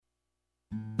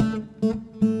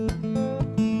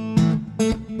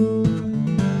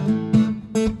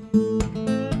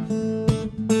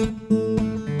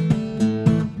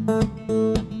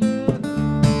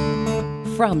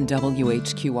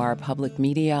WHQR Public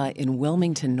Media in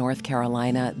Wilmington, North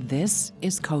Carolina, this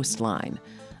is Coastline.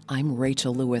 I'm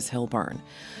Rachel Lewis Hilburn.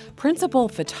 Principal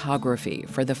photography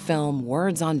for the film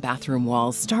Words on Bathroom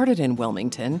Walls started in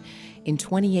Wilmington in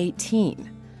 2018.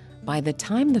 By the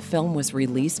time the film was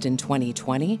released in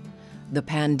 2020, the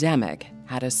pandemic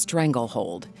had a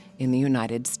stranglehold in the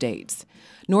United States.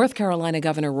 North Carolina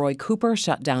Governor Roy Cooper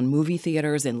shut down movie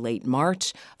theaters in late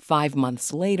March. 5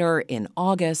 months later, in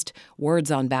August,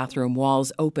 Words on Bathroom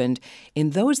Walls opened in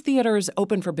those theaters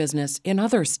open for business in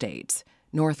other states.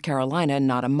 North Carolina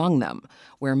not among them,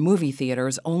 where movie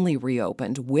theaters only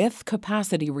reopened with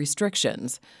capacity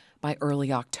restrictions by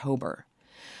early October.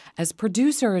 As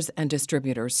producers and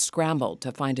distributors scrambled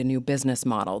to find a new business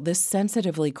model, this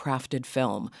sensitively crafted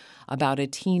film about a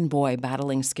teen boy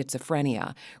battling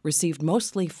schizophrenia received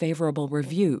mostly favorable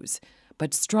reviews,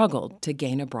 but struggled to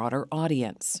gain a broader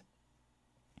audience.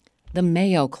 The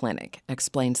Mayo Clinic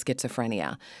explained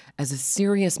schizophrenia as a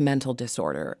serious mental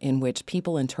disorder in which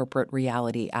people interpret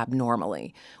reality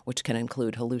abnormally, which can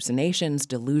include hallucinations,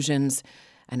 delusions,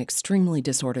 and extremely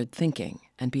disordered thinking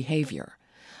and behavior.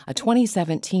 A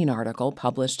 2017 article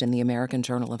published in the American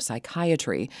Journal of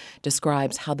Psychiatry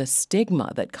describes how the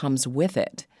stigma that comes with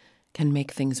it can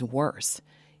make things worse,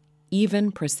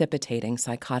 even precipitating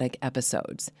psychotic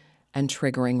episodes and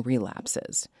triggering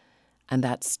relapses. And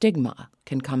that stigma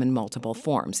can come in multiple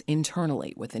forms,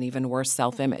 internally with an even worse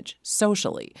self-image,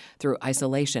 socially through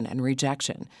isolation and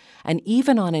rejection, and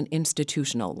even on an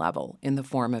institutional level in the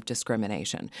form of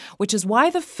discrimination, which is why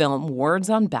the film Words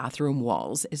on Bathroom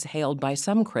Walls is hailed by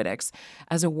some critics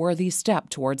as a worthy step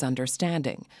towards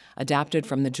understanding. Adapted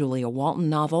from the Julia Walton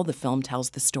novel, the film tells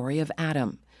the story of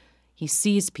Adam. He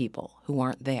sees people who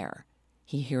aren't there.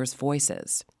 He hears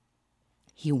voices.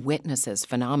 He witnesses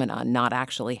phenomena not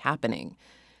actually happening,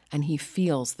 and he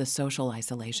feels the social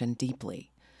isolation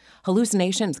deeply.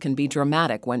 Hallucinations can be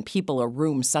dramatic when people or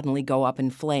rooms suddenly go up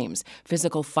in flames,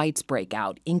 physical fights break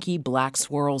out, inky black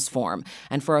swirls form,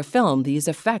 and for a film, these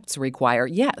effects require,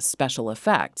 yes, special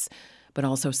effects, but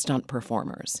also stunt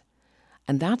performers.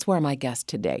 And that's where my guest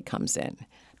today comes in.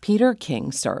 Peter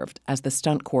King served as the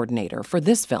stunt coordinator for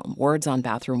this film, Words on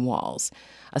Bathroom Walls.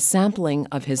 A sampling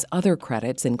of his other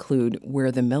credits include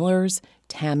We're the Millers,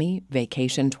 Tammy,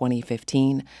 Vacation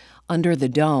 2015, Under the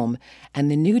Dome,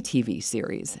 and the new TV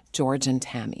series, George and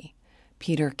Tammy.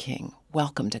 Peter King,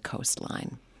 welcome to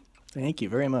Coastline. Thank you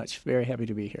very much. Very happy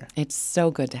to be here. It's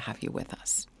so good to have you with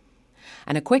us.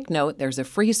 And a quick note, there's a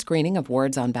free screening of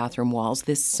Words on Bathroom Walls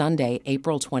this Sunday,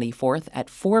 April 24th at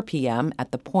 4 p.m.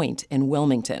 at The Point in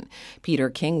Wilmington. Peter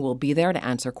King will be there to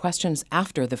answer questions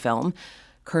after the film,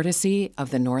 courtesy of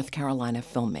the North Carolina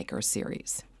Filmmakers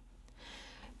Series.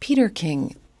 Peter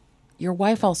King, your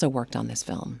wife also worked on this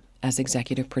film as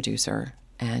executive producer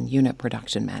and unit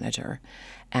production manager.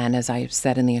 And as I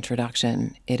said in the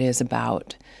introduction, it is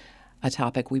about a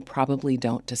topic we probably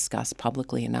don't discuss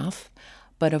publicly enough.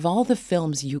 But of all the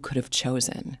films you could have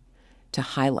chosen to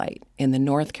highlight in the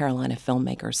North Carolina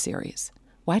Filmmakers Series,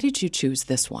 why did you choose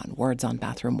this one, Words on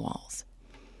Bathroom Walls?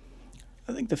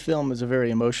 I think the film is a very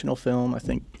emotional film. I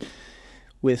think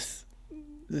with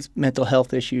this mental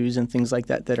health issues and things like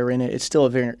that are in it, it's still a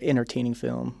very entertaining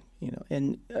film.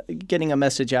 And getting a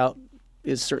message out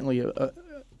is certainly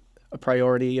a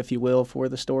priority, if you will, for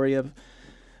the story of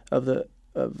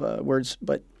Words.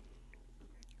 But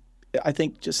I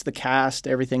think just the cast,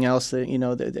 everything else,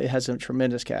 it has a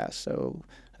tremendous cast. So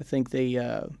I think they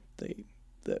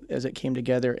as it came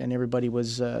together and everybody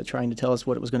was trying to tell us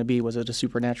what it was going to be. Was it a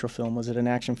supernatural film? Was it an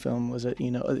action film? Was it,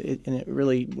 and it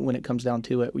really, when it comes down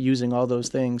to it, using all those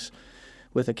things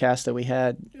with the cast that we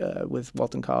had with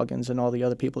Walton Coggins and all the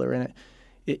other people that are in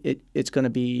it, it's going to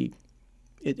be.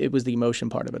 It was the emotion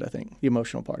part of it, I think, the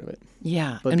emotional part of it.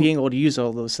 Yeah. But being able to use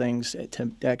all those things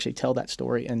to actually tell that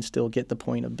story and still get the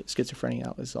point of schizophrenia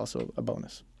out is also a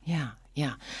bonus. Yeah,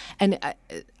 yeah. And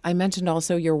I mentioned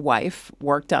also your wife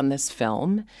worked on this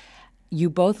film. You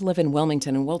both live in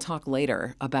Wilmington, and we'll talk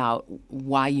later about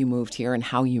why you moved here and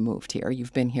how you moved here.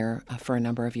 You've been here for a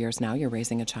number of years now. You're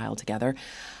raising a child together.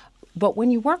 But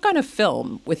when you work on a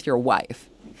film with your wife,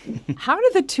 how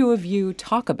do the two of you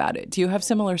talk about it? Do you have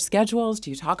similar schedules? Do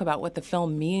you talk about what the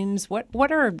film means?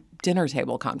 What are dinner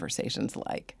table conversations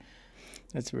like?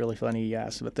 It's really funny you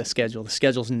asked about the schedule. The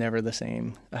schedule's never the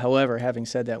same. However, having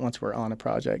said that, once we're on a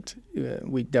project,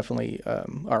 we definitely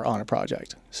are on a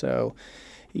project. So,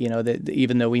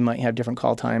 even though we might have different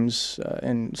call times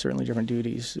and certainly different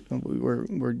duties,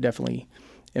 we're definitely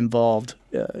involved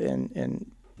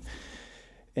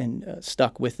and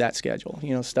stuck with that schedule,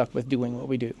 stuck with doing what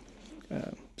we do.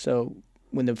 So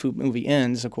when the movie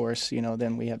ends, of course,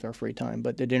 then we have our free time.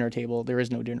 But the dinner table, there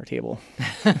is no dinner table.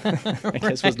 I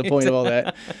guess was the point of all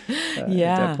that. At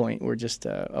that point, we're just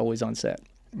always on set.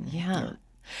 Yeah.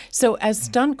 So as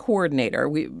stunt coordinator,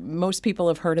 most people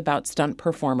have heard about stunt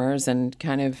performers and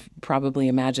kind of probably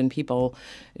imagine people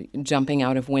jumping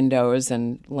out of windows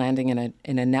and landing in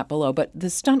a net below. But the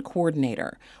stunt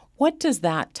coordinator, what does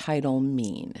that title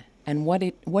mean? And what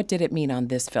did it mean on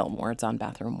this film, Words on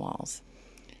Bathroom Walls?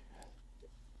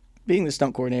 Being the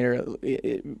stunt coordinator,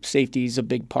 safety is a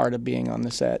big part of being on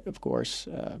the set, of course.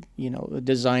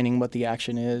 Designing what the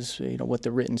action is, what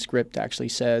the written script actually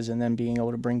says, and then being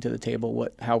able to bring to the table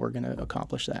how we're going to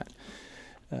accomplish that.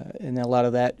 And a lot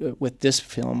of that with this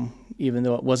film, even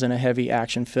though it wasn't a heavy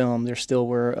action film, there still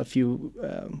were a few,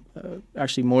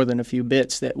 actually more than a few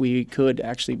bits that we could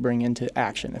actually bring into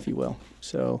action, if you will.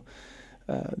 So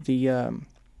the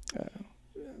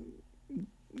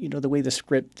way the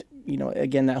script,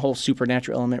 again, that whole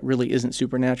supernatural element really isn't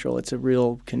supernatural. It's a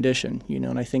real condition,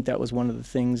 and I think that was one of the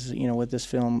things, with this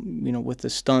film, with the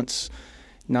stunts,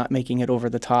 not making it over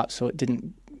the top so it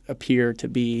didn't appear to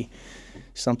be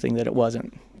something that it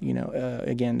wasn't.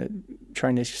 Again,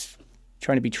 trying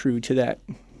to be true to that,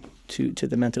 to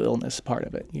the mental illness part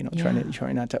of it.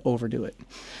 Trying not to overdo it.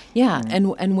 Yeah,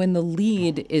 and when the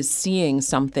lead is seeing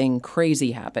something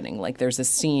crazy happening, like there's a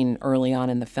scene early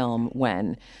on in the film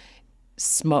when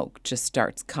smoke just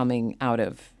starts coming out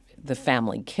of the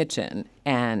family kitchen,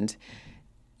 and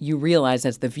you realize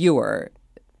as the viewer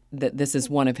that this is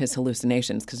one of his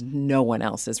hallucinations because no one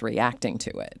else is reacting to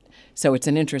it. So it's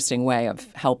an interesting way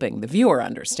of helping the viewer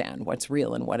understand what's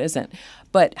real and what isn't.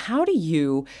 But how do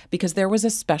you, because there was a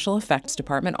special effects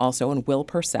department also, and Will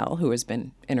Purcell, who has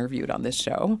been interviewed on this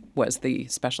show, was the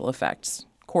special effects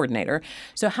coordinator.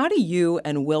 So how do you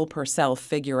and Will Purcell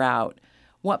figure out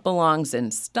what belongs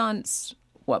in stunts,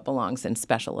 what belongs in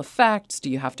special effects? Do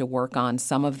you have to work on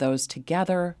some of those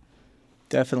together?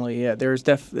 Definitely, yeah. There's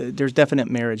definite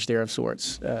marriage there of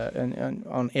sorts, and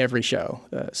on every show.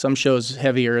 Some shows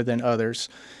heavier than others.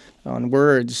 On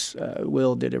Words,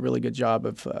 Will did a really good job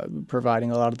of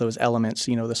providing a lot of those elements,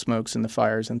 the smokes and the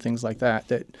fires and things like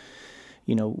that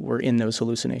were in those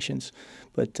hallucinations.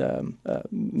 But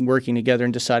working together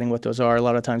and deciding what those are, a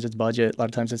lot of times it's budget, a lot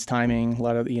of times it's timing, a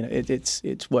lot of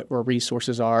it's what our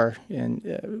resources are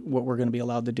and what we're going to be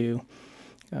allowed to do.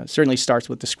 Certainly starts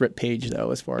with the script page,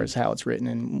 though, as far as how it's written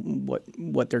and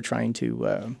what they're trying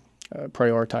to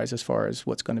prioritize as far as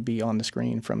what's going to be on the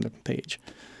screen from the page.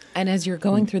 And as you're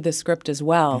going through the script as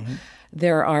well,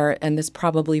 there are, and this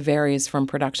probably varies from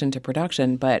production to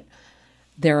production, but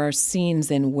there are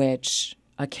scenes in which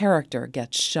a character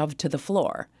gets shoved to the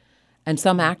floor. And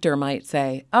some actor might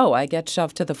say, oh, I get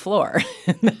shoved to the floor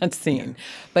in that scene.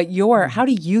 But how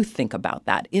do you think about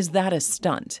that? Is that a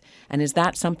stunt? And is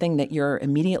that something that you're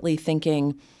immediately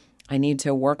thinking, I need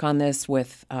to work on this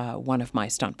with one of my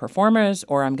stunt performers,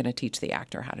 or I'm going to teach the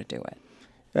actor how to do it?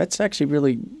 That's actually a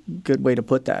really good way to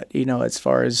put that. As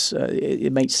far as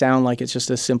it might sound like it's just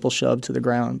a simple shove to the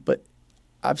ground, but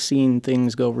I've seen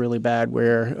things go really bad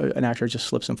where an actor just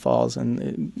slips and falls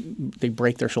and they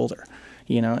break their shoulder.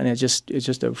 And it's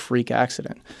just a freak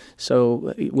accident.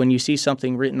 So when you see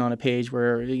something written on a page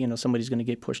where, somebody's going to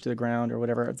get pushed to the ground or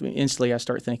whatever, instantly I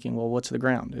start thinking, well, what's the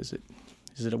ground? Is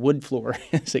it a wood floor?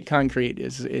 Is it concrete?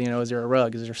 Is there a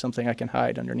rug? Is there something I can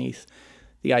hide underneath?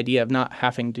 The idea of not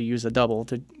having to use a double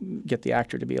to get the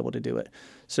actor to be able to do it.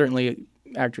 Certainly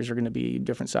actors are going to be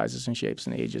different sizes and shapes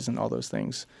and ages and all those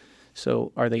things.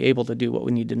 So are they able to do what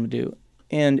we need them to do?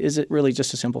 And is it really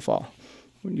just a simple fall?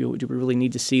 Do we really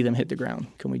need to see them hit the ground?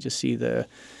 Can we just see the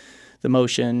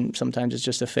motion? Sometimes it's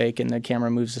just a fake and the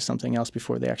camera moves to something else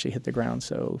before they actually hit the ground.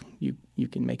 So you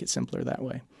can make it simpler that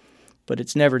way. But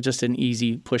it's never just an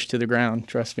easy push to the ground.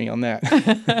 Trust me on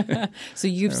that. So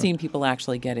you've seen people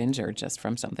actually get injured just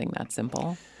from something that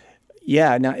simple?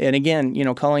 Yeah. Now, and again,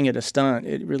 calling it a stunt,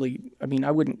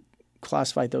 I wouldn't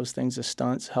classify those things as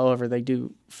stunts. However, they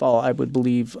do fall, I would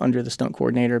believe, under the stunt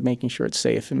coordinator, making sure it's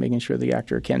safe and making sure the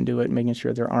actor can do it, making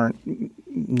sure there aren't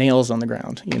nails on the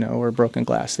ground, or broken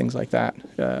glass, things like that.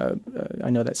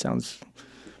 I know that sounds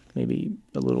maybe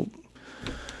a little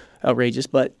outrageous,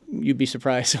 but you'd be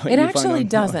surprised. It actually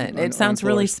doesn't. It sounds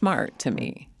really smart to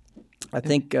me. I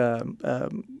think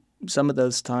some of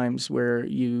those times where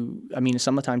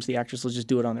sometimes the actors will just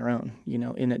do it on their own,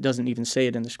 and it doesn't even say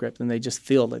it in the script, and they just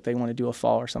feel like they want to do a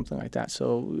fall or something like that.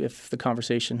 So if the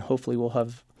conversation hopefully will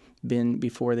have been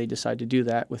before they decide to do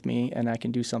that with me, and I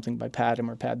can do something by pad them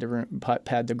or pad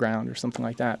the ground or something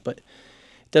like that. But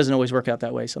it doesn't always work out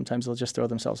that way. Sometimes they'll just throw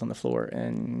themselves on the floor,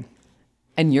 and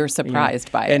And you're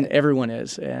surprised by it. And everyone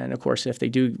is. And, of course, if they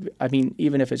do, I mean,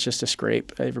 even if it's just a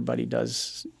scrape, everybody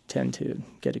does tend to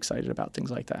get excited about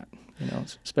things like that,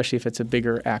 especially if it's a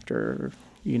bigger actor,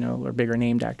 or bigger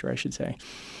named actor, I should say.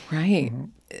 Right.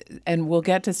 And we'll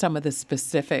get to some of the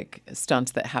specific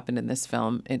stunts that happen in this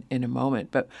film in a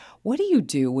moment. But what do you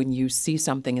do when you see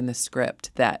something in the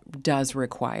script that does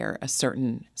require a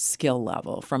certain skill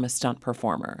level from a stunt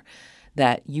performer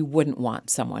that you wouldn't want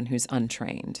someone who's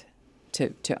untrained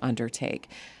to undertake?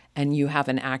 And you have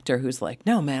an actor who's like,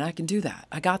 no, man, I can do that.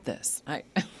 I got this.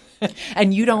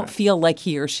 And you don't feel like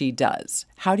he or she does.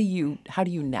 How do you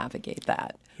navigate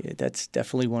that? Yeah, that's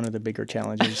definitely one of the bigger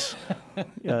challenges.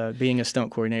 Being a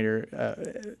stunt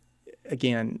coordinator,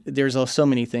 again, there's so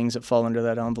many things that fall under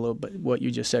that envelope, but what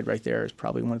you just said right there is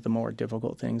probably one of the more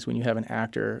difficult things when you have an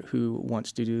actor who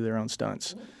wants to do their own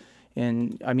stunts.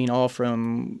 And I mean, all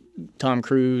from Tom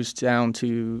Cruise down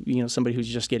to, somebody who's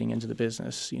just getting into the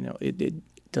business. It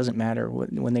doesn't matter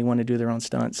when they want to do their own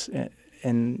stunts.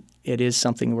 And it is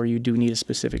something where you do need a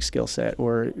specific skill set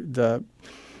or the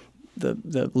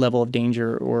level of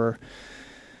danger or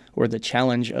the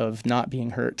challenge of not being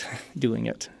hurt doing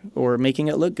it or making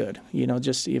it look good.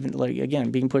 Just even like,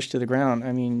 again, being pushed to the ground.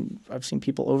 I mean, I've seen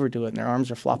people overdo it and their arms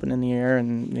are flopping in the air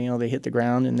and, they hit the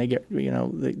ground and they get,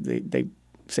 they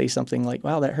say something like,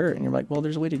 wow, that hurt. And you're like, well,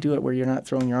 there's a way to do it where you're not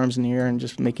throwing your arms in the air and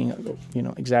just making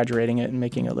it, exaggerating it and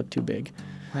making it look too big.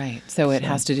 Right. So it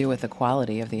has to do with the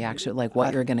quality of the actual, like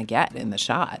what you're going to get in the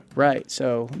shot. Right.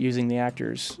 So using the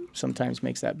actors sometimes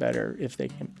makes that better if they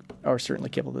are certainly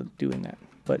capable of doing that.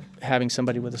 But having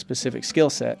somebody with a specific skill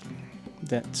set,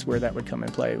 that's where that would come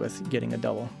in play with getting a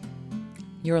double.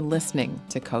 You're listening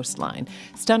to Coastline.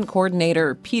 Stunt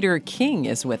coordinator Peter King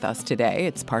is with us today.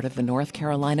 It's part of the North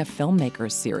Carolina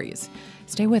Filmmakers Series.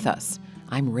 Stay with us.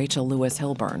 I'm Rachel Lewis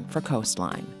Hilburn for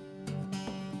Coastline.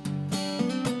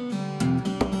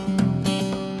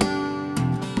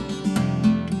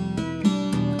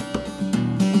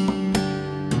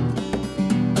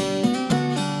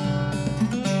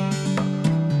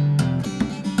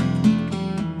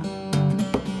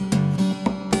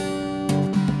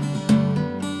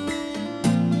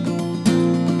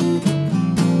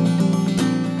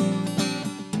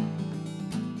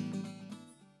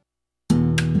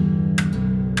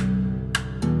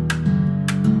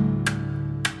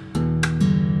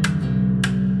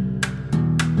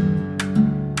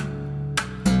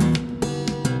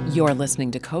 You're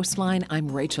listening to Coastline.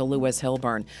 I'm Rachel Lewis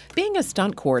Hilburn. Being a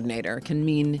stunt coordinator can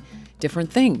mean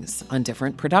different things on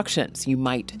different productions. You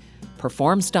might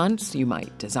perform stunts, you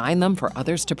might design them for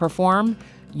others to perform,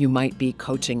 you might be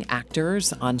coaching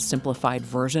actors on simplified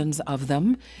versions of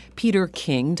them. Peter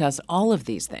King does all of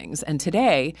these things, and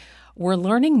today we're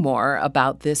learning more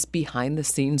about this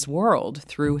behind-the-scenes world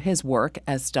through his work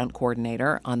as stunt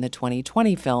coordinator on the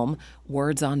 2020 film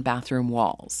Words on Bathroom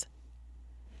Walls.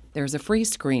 There's a free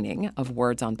screening of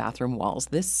Words on Bathroom Walls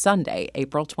this Sunday,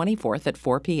 April 24th at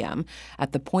 4 p.m.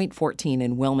 at the Point 14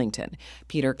 in Wilmington.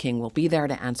 Peter King will be there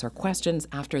to answer questions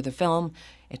after the film.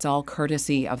 It's all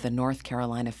courtesy of the North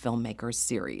Carolina Filmmakers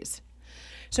Series.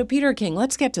 So, Peter King,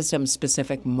 let's get to some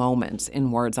specific moments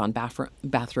in Words on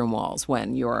Bathroom Walls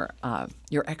when your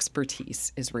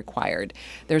expertise is required.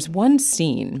 There's one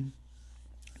scene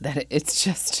that it's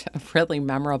just a really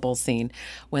memorable scene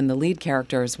when the lead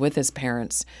character is with his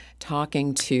parents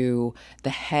talking to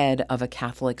the head of a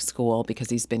Catholic school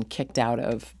because he's been kicked out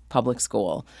of public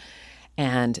school.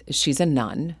 And she's a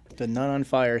nun. The nun on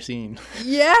fire scene.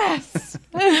 Yes.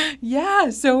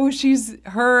 Yeah. So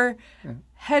her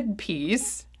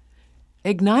headpiece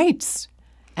ignites.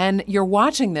 And you're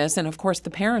watching this, and of course the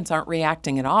parents aren't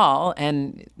reacting at all.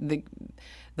 And the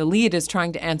lead is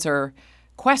trying to answer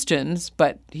questions,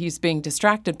 but he's being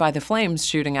distracted by the flames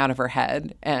shooting out of her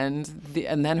head, and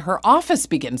then her office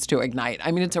begins to ignite.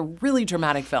 I mean, it's a really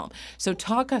dramatic film. So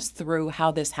talk us through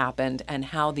how this happened and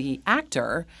how the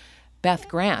actor, Beth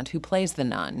Grant, who plays the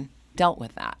nun, dealt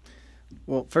with that.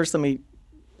 Well, first let me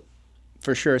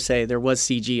for sure say there was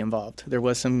CG involved. There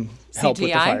was some help CGI? with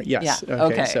the fire. Yes. Yeah.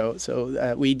 Okay.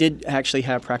 So we did actually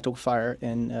have practical fire,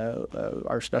 and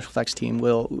our special effects team,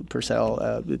 Will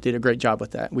Purcell, did a great job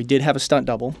with that. We did have a stunt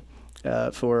double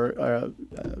for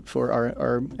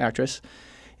our actress,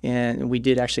 and we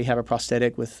did actually have a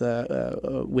prosthetic with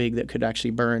a wig that could actually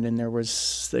burn. And there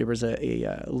was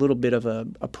a little bit of a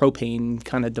propane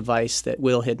kind of device that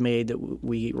Will had made that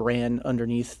we ran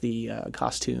underneath the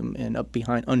costume and up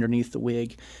behind underneath the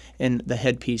wig and the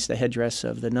headdress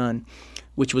of the nun,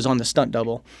 which was on the stunt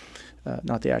double,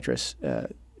 not the actress.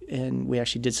 and we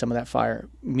actually did some of that fire.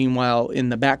 Meanwhile, in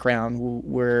the background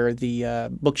where the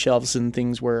bookshelves and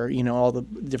things were, all the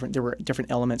there were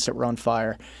different elements that were on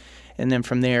fire. And then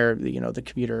from there, the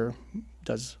computer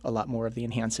does a lot more of the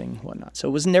enhancing and whatnot. So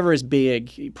it was never as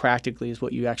big practically as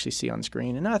what you actually see on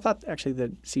screen. And I thought actually the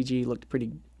CG looked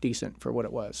pretty decent for what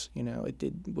it was. It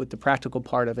did with the practical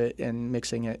part of it and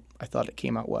mixing it. I thought it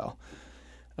came out well.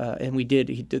 And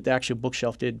the actual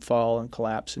bookshelf did fall and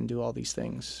collapse and do all these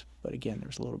things. But again, there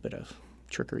was a little bit of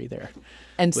trickery there.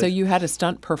 And so you had a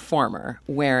stunt performer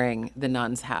wearing the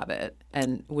nun's habit.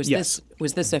 And was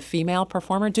this a female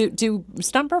performer? Do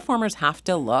stunt performers have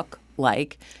to look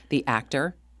like the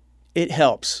actor? It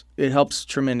helps. It helps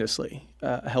tremendously.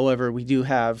 However, we do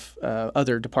have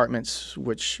other departments,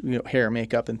 which hair,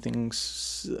 makeup, and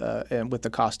things, and with the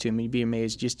costume, you'd be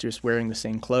amazed just wearing the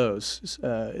same clothes.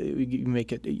 You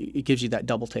make it. It gives you that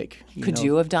double take. Could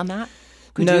you have done that?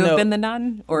 Could No, you have no. been the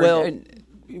nun? Or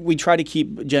We try to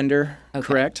keep gender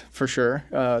correct for sure.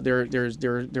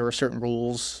 There are certain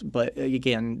rules, but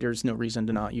again, there's no reason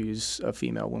to not use a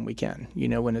female when we can.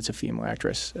 When it's a female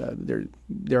actress,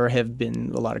 there have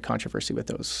been a lot of controversy with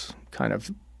those kind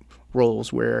of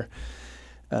roles where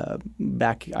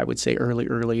back, I would say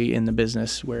early in the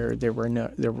business, where there were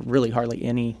really hardly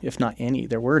any, if not any,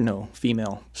 there were no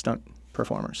female stunt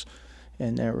performers,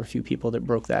 and there were a few people that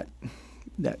broke that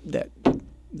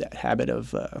habit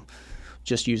of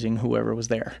just using whoever was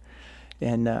there.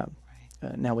 And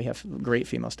now we have great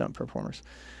female stunt performers.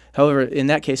 However, in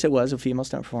that case, it was a female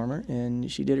stunt performer, and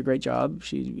she did a great job.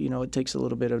 It takes a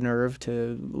little bit of nerve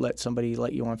to let somebody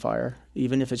light you on fire,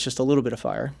 even if it's just a little bit of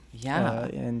fire. Yeah.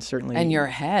 And certainly. And your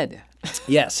head.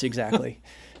 Yes, exactly.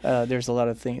 There's a lot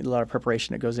of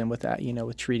preparation that goes in with that,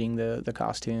 with treating the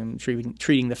costume,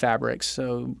 treating the fabrics.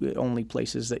 So only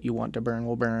places that you want to burn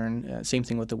will burn. Same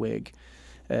thing with the wig.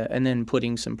 And then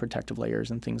putting some protective layers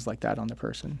and things like that on the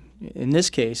person. In this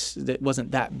case, it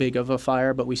wasn't that big of a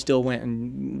fire, but we still went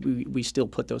and we still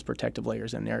put those protective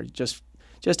layers in there just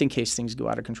in case things go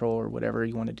out of control or whatever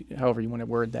you want to do, however you want to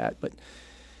word that, but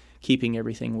keeping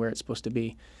everything where it's supposed to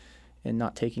be and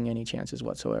not taking any chances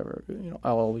whatsoever.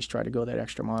 I'll always try to go that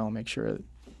extra mile and make sure that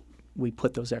we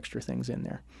put those extra things in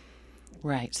there.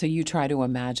 Right. So you try to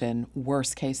imagine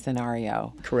worst case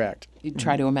scenario. Correct. You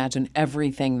try to imagine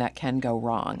everything that can go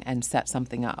wrong and set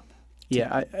something up.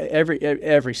 Yeah,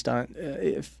 every stunt.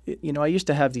 I used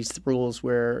to have these rules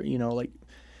where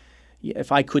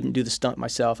if I couldn't do the stunt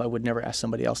myself, I would never ask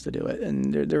somebody else to do it.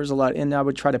 And there was a lot, and I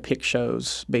would try to pick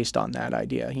shows based on that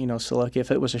idea. So like if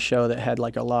it was a show that had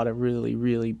like a lot of really,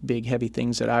 really big, heavy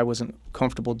things that I wasn't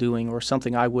comfortable doing, or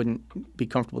something I wouldn't be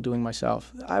comfortable doing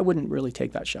myself, I wouldn't really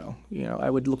take that show.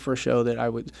 I would look for a show that I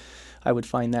would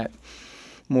find that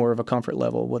more of a comfort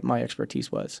level, what my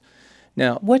expertise was.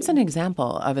 Now, what's an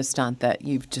example of a stunt that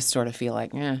you just sort of feel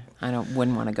like,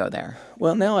 wouldn't want to go there?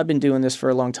 Well, now I've been doing this for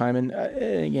a long time, and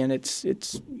again, it's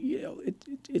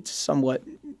somewhat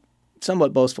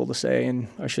boastful to say, and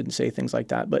I shouldn't say things like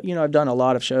that. But I've done a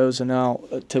lot of shows, and now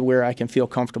to where I can feel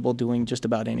comfortable doing just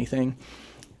about anything.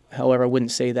 However, I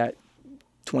wouldn't say that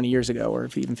 20 years ago or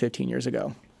even 15 years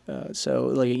ago.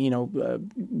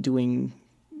 Doing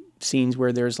scenes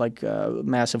where there's like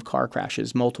massive car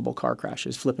crashes, multiple car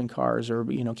crashes, flipping cars, or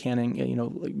cannon.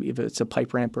 If it's a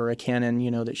pipe ramp or a cannon,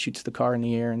 that shoots the car in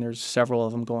the air, and there's several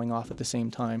of them going off at the same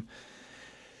time.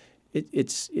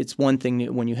 It's one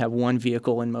thing when you have one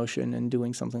vehicle in motion and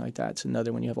doing something like that. It's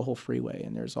another when you have a whole freeway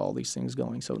and there's all these things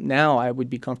going. So now I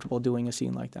would be comfortable doing a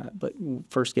scene like that. But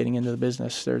first getting into the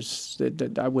business,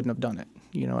 I wouldn't have done it.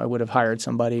 I would have hired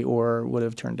somebody or would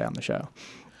have turned down the show.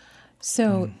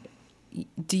 So.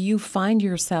 Do you find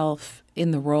yourself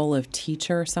in the role of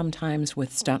teacher sometimes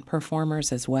with stunt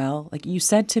performers as well? Like you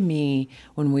said to me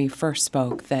when we first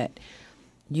spoke that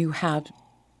you have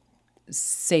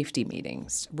safety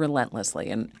meetings relentlessly,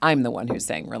 and I'm the one who's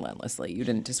saying relentlessly. You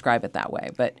didn't describe it that way,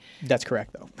 but that's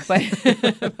correct though.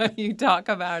 But you talk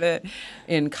about it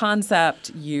in concept,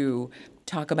 you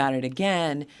talk about it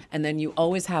again, and then you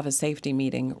always have a safety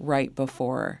meeting right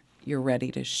before you're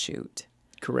ready to shoot.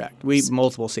 Correct. We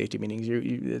multiple safety meetings.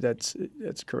 That's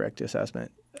a correct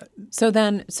assessment. So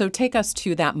take us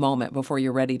to that moment before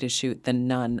you're ready to shoot the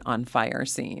nun on fire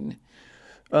scene.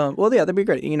 Well, yeah, that'd be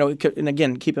great. And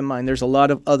again, keep in mind, there's a lot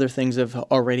of other things that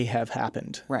already have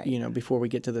happened. Right. Before we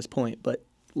get to this point. But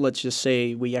let's just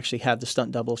say we actually have the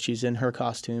stunt double. She's in her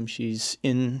costume. She's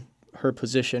in her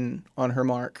position on her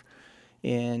mark,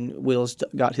 and Will's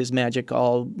got his magic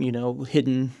all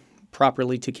hidden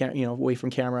properly to away from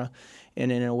camera,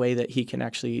 and in a way that he can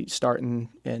actually start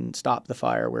and stop the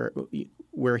fire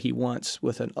where he wants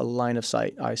with a line of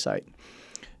sight, eyesight,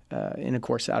 and of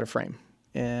course out of frame.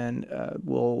 and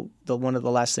one of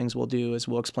the last things we'll do is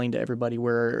we'll explain to everybody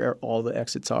where all the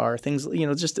exits are. Things,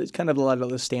 just kind of a lot of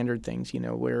the standard things,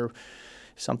 where if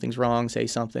something's wrong, say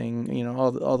something,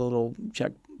 all the little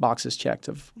check boxes checked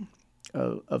of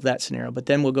that scenario. But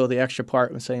then we'll go the extra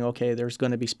part and saying, okay, there's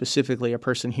going to be specifically a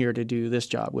person here to do this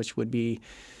job, which would be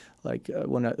like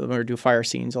when we do fire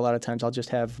scenes, a lot of times I'll just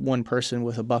have one person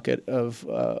with a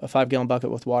 5-gallon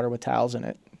bucket with water with towels in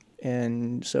it.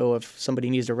 And so if somebody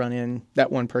needs to run in,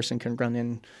 that one person can run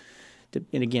in,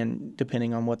 and again,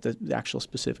 depending on what the actual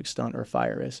specific stunt or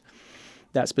fire is,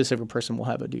 that specific person will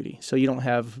have a duty. So you don't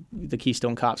have the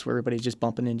Keystone Cops where everybody's just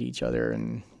bumping into each other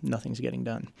and nothing's getting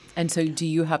done. And so do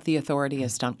you have the authority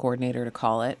as stunt coordinator to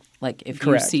call it? Like if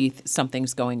Correct. you see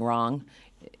something's going wrong,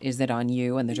 is it on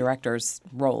you and the director's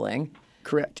rolling?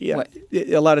 Correct, yeah.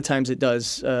 A lot of times it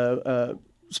does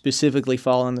specifically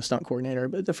fall on the stunt coordinator,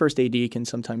 but the first AD can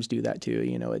sometimes do that too.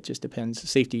 It just depends.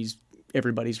 Safety's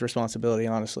everybody's responsibility,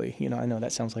 honestly. I know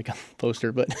that sounds like a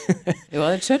poster, but well,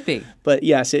 it should be. But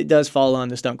yes, it does fall on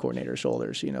the stunt coordinator's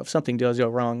shoulders. If something does go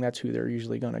wrong, that's who they're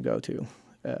usually going to go to.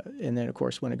 And then, of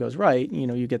course, when it goes right,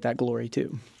 you get that glory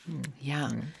too.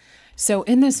 Yeah. So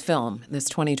in this film, this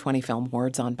 2020 film,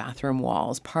 Words on Bathroom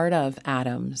Walls, part of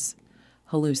Adam's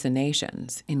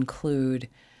hallucinations include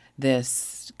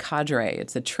this cadre.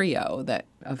 It's a trio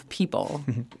of people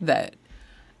that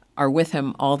are with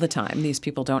him all the time. These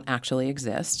people don't actually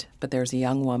exist, but there's a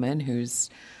young woman who's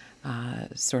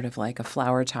sort of like a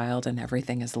flower child, and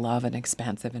everything is love and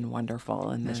expansive and wonderful.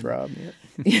 And Miss Rob,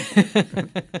 yeah.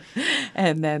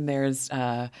 And then there's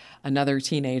another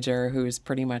teenager who's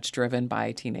pretty much driven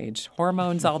by teenage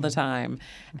hormones all the time.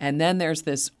 And then there's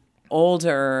this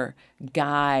older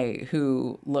guy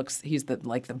who he's the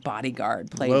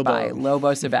bodyguard played by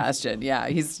Lobo Sebastian. Yeah,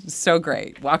 he's so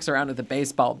great. Walks around with a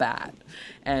baseball bat,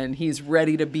 and he's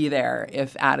ready to be there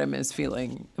if Adam is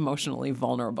feeling emotionally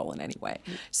vulnerable in any way.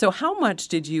 So how much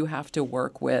did you have to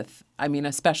work with,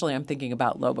 especially I'm thinking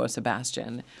about Lobo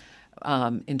Sebastian,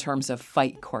 in terms of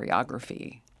fight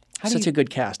choreography? Such a good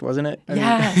cast, wasn't it?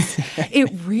 Yes, it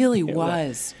really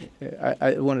was.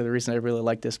 One of the reasons I really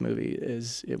like this movie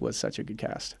is it was such a good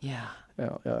cast. Yeah.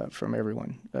 From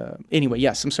everyone. Anyway,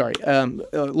 yes, I'm sorry.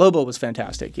 Lobo was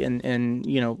fantastic, and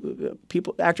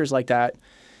actors like that,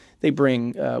 they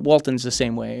bring. Walton's the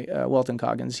same way. Walton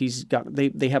Coggins,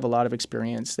 they have a lot of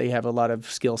experience. They have a lot of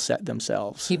skill set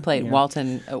themselves. He played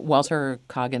Walter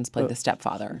Coggins played the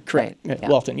stepfather. Correct. Right? Yeah.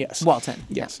 Walton, yes. Walton,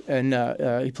 yes, yeah.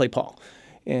 And he played Paul.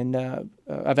 And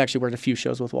I've actually worked a few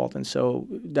shows with Walton, so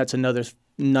that's another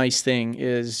nice thing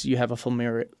is you have a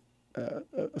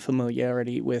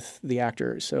familiarity with the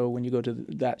actor. So when you go to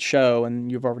that show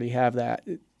and you've already have that,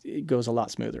 it goes a lot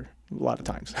smoother a lot of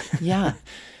times. Yeah.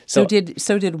 So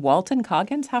did Walton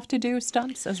Coggins have to do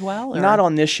stunts as well? Or? Not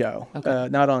on this show. Okay.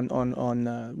 Not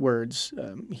on Words.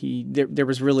 There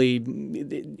was really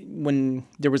when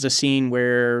there was a scene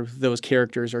where those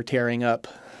characters are tearing up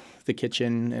the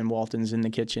kitchen and Walton's in the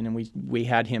kitchen, and we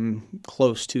had him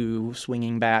close to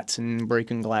swinging bats and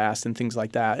breaking glass and things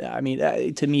like that.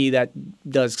 To me, that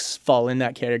does fall in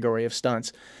that category of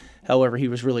stunts. However, he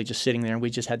was really just sitting there, and we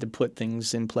just had to put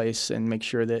things in place and make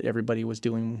sure that everybody was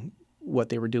doing what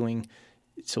they were doing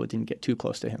so it didn't get too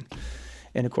close to him.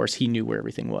 And, of course, he knew where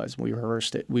everything was. We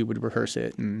rehearsed it. We would rehearse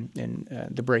it, and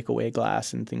the breakaway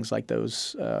glass and things like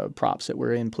those props that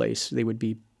were in place, they would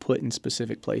be put in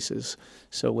specific places.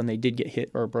 So when they did get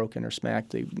hit or broken or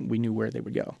smacked, we knew where they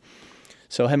would go.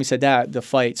 So having said that, the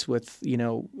fights with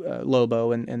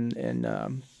Lobo and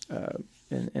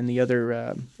the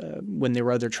other when there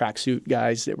were other tracksuit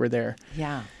guys that were there,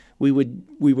 yeah, we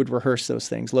would rehearse those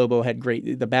things. Lobo had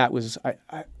great. The bat was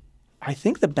I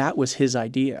think the bat was his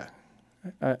idea.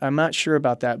 I'm not sure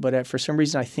about that, but for some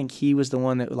reason I think he was the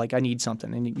one that I need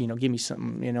something and give me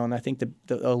something, and I think the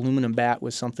aluminum bat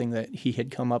was something that he had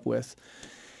come up with,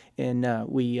 and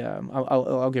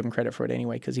I'll give him credit for it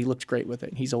anyway because he looked great with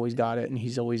it. He's always got it, and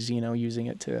he's always using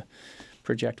it to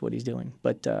project what he's doing.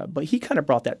 But he kind of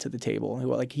brought that to the table.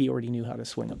 He already knew how to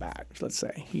swing a bat, let's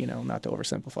say, not to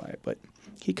oversimplify it, but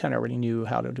he kind of already knew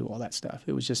how to do all that stuff.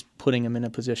 It was just putting him in a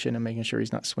position and making sure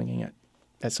he's not swinging it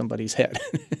at somebody's head.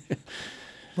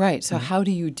 Right. So how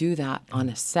do you do that on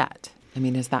a set?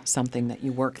 Is that something that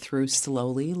you work through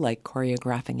slowly, like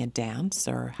choreographing a dance,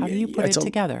 or how do you put it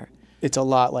together? It's a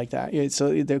lot like that. So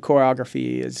the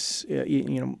choreography is,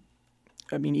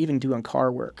 even doing car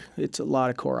work, it's a lot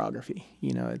of choreography.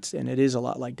 It is a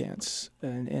lot like dance,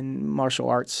 and martial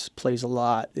arts plays a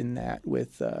lot in that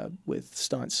with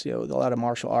stunts. A lot of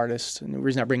martial artists, and the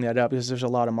reason I bring that up is there's a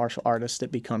lot of martial artists that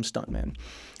become stuntmen,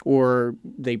 or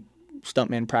they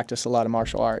stuntmen practice a lot of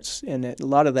martial arts, and a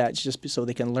lot of that's just so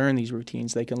they can learn these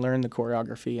routines, they can learn the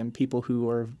choreography, and people who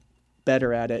are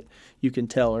better at it, you can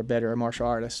tell are better martial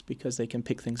artists because they can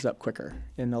pick things up quicker.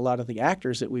 And a lot of the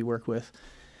actors that we work with,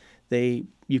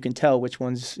 you can tell which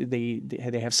ones they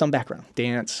have some background,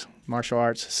 dance, martial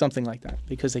arts, something like that,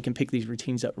 because they can pick these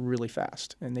routines up really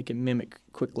fast and they can mimic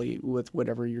quickly with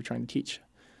whatever you're trying to teach.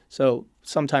 So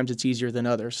sometimes it's easier than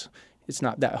others. It's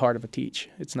not that hard of a teach.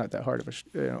 It's not that hard of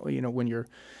a, when you're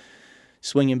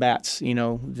swinging bats,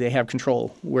 they have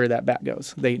control where that bat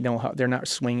goes. They know how, they're not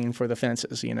swinging for the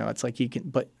fences, it's like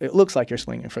but it looks like you're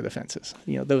swinging for the fences,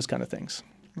 those kind of things.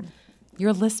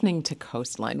 You're listening to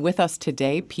Coastline. With us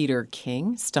today, Peter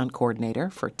King, stunt coordinator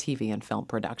for TV and film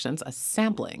productions. A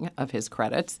sampling of his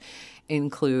credits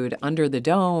include Under the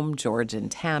Dome, George and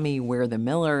Tammy, We're the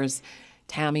Millers,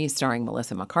 Tammy starring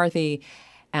Melissa McCarthy,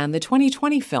 and the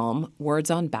 2020 film Words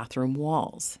on Bathroom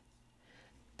Walls.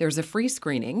 There's a free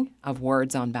screening of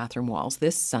Words on Bathroom Walls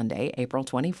this Sunday, April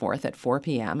 24th at 4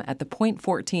 p.m. at the Point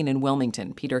 14 in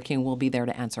Wilmington. Peter King will be there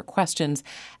to answer questions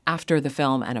after the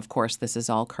film, and of course, this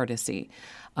is all courtesy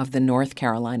of the North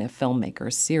Carolina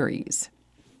Filmmakers Series.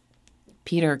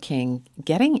 Peter King,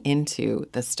 getting into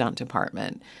the stunt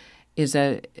department is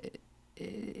a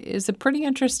pretty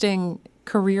interesting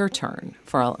career turn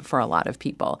for a lot of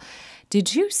people.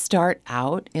 Did you start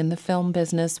out in the film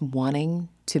business wanting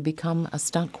to become a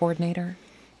stunt coordinator?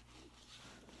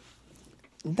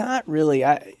 Not really.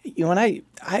 I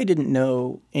didn't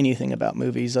know anything about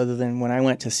movies other than when I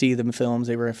went to see the films,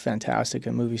 they were fantastic,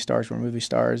 and movie stars were movie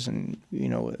stars, and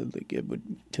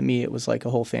to me it was like a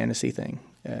whole fantasy thing,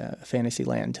 fantasy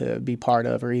land to be part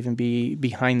of, or even be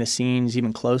behind the scenes,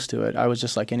 even close to it. I was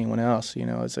just like anyone else,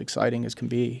 as exciting as can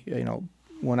be.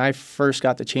 When I first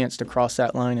got the chance to cross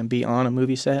that line and be on a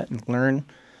movie set and learn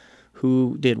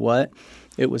who did what,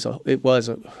 it was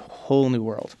a whole new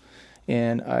world,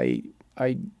 and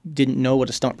I didn't know what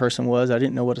a stunt person was. I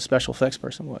didn't know what a special effects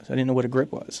person was. I didn't know what a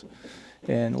grip was.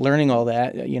 And learning all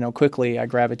that, quickly I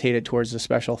gravitated towards the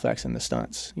special effects and the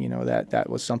stunts. That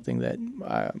was something that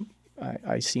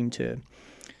I seemed to.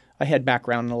 I had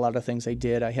background in a lot of things I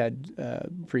did. I had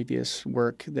previous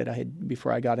work that I had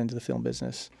before I got into the film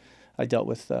business. I dealt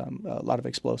with a lot of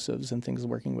explosives and things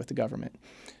working with the government.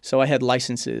 So I had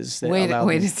licenses that allowed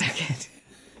Wait a second.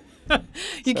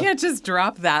 You can't just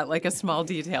drop that like a small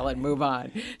detail and move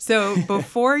on. So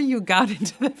before you got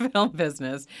into the film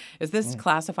business, is this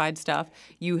classified stuff?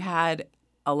 You had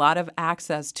a lot of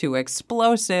access to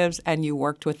explosives and you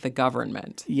worked with the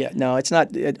government. Yeah, no, it's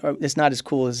not as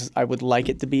cool as I would like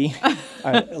it to be,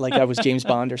 like I was James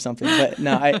Bond or something. But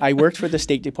no, I worked for the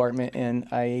State Department, and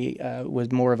I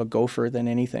was more of a gopher than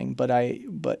anything. But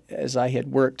as I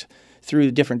had worked through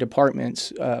the different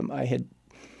departments, I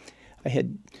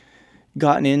had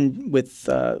gotten in with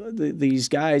these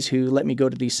guys who let me go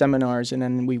to these seminars, and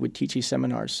then we would teach these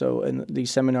seminars. So, and these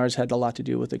seminars had a lot to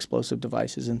do with explosive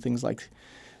devices and things like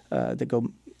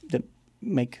that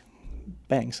make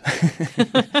bangs.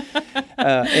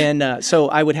 So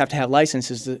I would have to have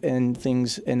licenses and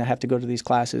things, and I have to go to these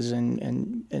classes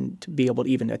and to be able to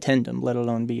even attend them, let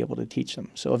alone be able to teach them.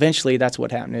 So eventually that's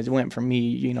what happened. It went from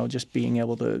me, just being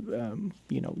able to,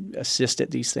 assist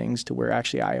at these things to where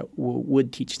actually I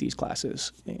would teach these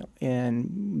classes.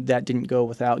 And that didn't go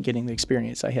without getting the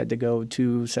experience. I had to go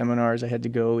to seminars. I had to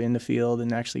go in the field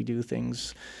and actually do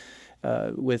things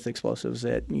with explosives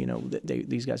that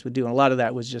these guys would do, and a lot of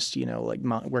that was just like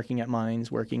working at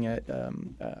mines, working at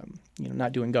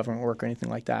not doing government work or anything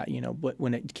like that. But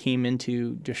when it came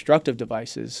into destructive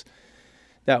devices,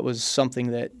 that was something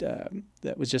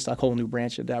that was just a whole new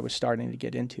branch that I was starting to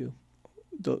get into.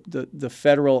 The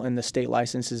federal and the state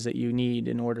licenses that you need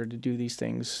in order to do these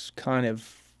things kind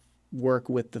of work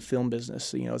with the film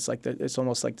business. It's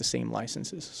almost like the same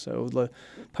licenses. So the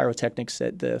pyrotechnics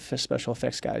that the special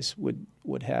effects guys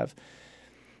would have,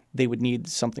 they would need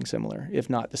something similar, if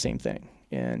not the same thing.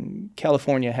 And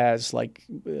California has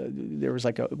there was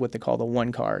what they call the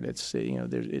 1 card. It's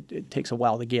it takes a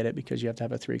while to get it because you have to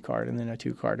have a 3 card and then a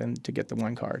 2 card and to get the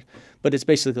 1 card. But it's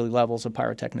basically levels of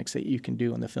pyrotechnics that you can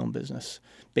do in the film business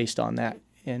based on that.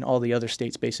 And all the other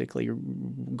states basically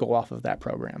go off of that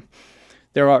program.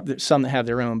 There are some that have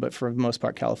their own, but for the most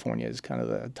part, California is kind of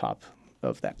the top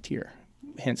of that tier.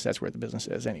 Hence, that's where the business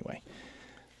is anyway.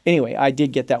 Anyway, I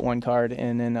did get that 1 card,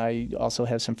 and then I also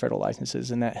have some federal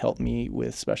licenses, and that helped me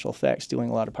with special effects, doing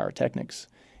a lot of pyrotechnics.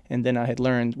 And then I had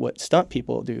learned what stunt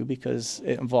people do because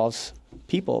it involves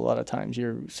people a lot of times.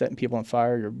 You're setting people on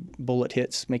fire, your bullet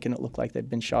hits, making it look like they've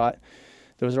been shot.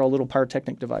 Those are all little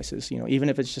pyrotechnic devices, even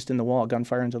if it's just in the wall,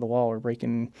 gunfire into the wall or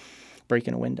breaking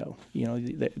breaking a window.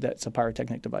 That's a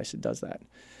pyrotechnic device that does that.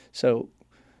 So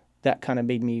that kind of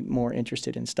made me more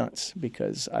interested in stunts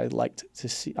because I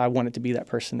wanted to be that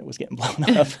person that was getting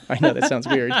blown up. I know that sounds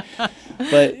weird,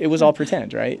 but it was all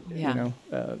pretend, right? Yeah.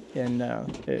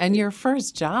 And your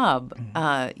first job,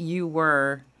 you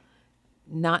were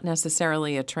not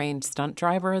necessarily a trained stunt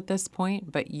driver at this point,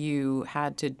 but you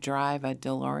had to drive a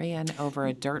DeLorean over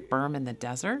a dirt berm in the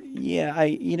desert? Yeah,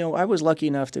 I was lucky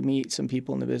enough to meet some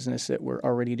people in the business that were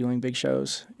already doing big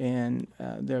shows, and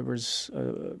there was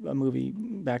a movie,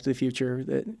 Back to the Future,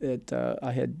 that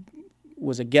I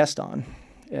was a guest on,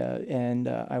 and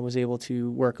I was able to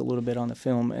work a little bit on the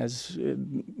film as,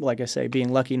 like I say,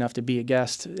 being lucky enough to be a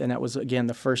guest, and that was, again,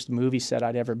 the first movie set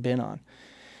I'd ever been on.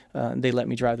 They let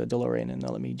me drive the DeLorean and they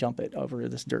let me jump it over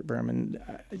this dirt berm. And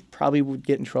I probably would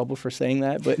get in trouble for saying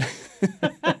that, but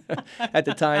at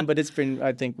the time. But it's been,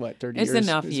 I think, 30 years? It's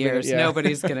enough years.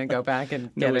 Nobody's going to go back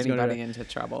and get anybody into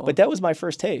trouble. But that was my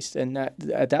first taste. And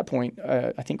at that point,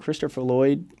 I think Christopher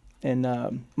Lloyd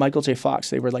and Michael J. Fox,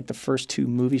 they were like the first two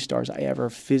movie stars I ever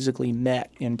physically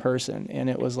met in person. And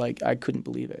it was like, I couldn't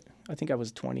believe it. I think I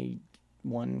was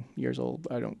 21 years old.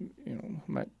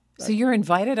 So you're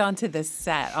invited onto this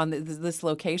set, on this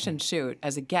location shoot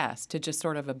as a guest to just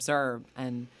sort of observe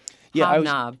and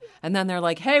hobnob. And then they're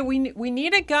like, hey, we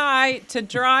need a guy to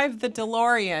drive the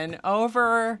DeLorean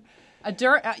over a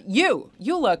dirt... You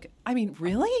look... I mean,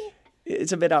 really?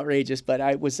 It's a bit outrageous, but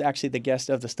I was actually the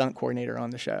guest of the stunt coordinator on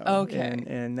the show. Okay.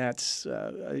 And that's...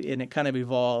 and it kind of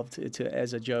evolved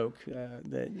as a joke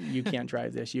that you can't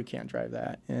drive this, you can't drive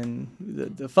that. And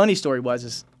the funny story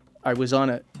was I was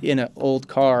in an old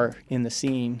car in the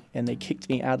scene, and they kicked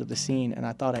me out of the scene, and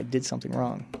I thought I did something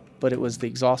wrong. But it was the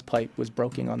exhaust pipe was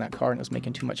broken on that car, and it was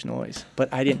making too much noise.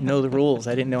 But I didn't know the rules.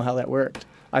 I didn't know how that worked.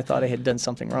 I thought I had done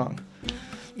something wrong.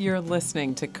 You're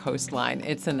listening to Coastline.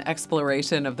 It's an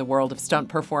exploration of the world of stunt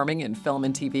performing in film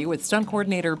and TV with stunt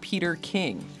coordinator Peter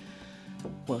King.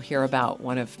 We'll hear about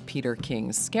one of Peter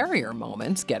King's scarier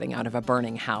moments getting out of a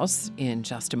burning house in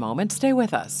just a moment. Stay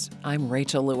with us. I'm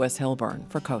Rachel Lewis Hilburn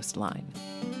for Coastline.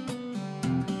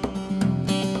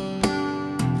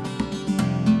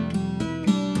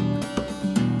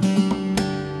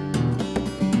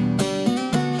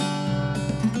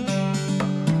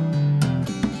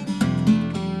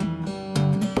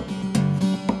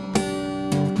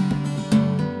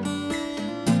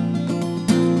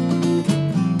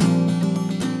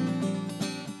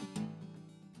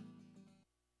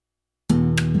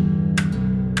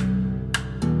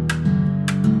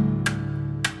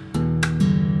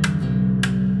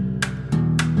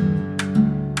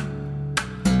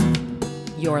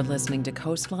 You're listening to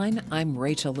Coastline. I'm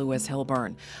Rachel Lewis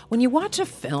Hilburn. When you watch a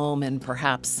film and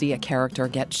perhaps see a character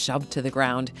get shoved to the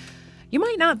ground, you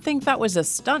might not think that was a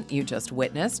stunt you just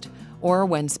witnessed, or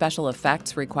when special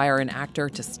effects require an actor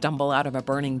to stumble out of a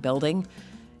burning building.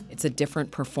 It's a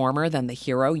different performer than the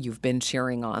hero you've been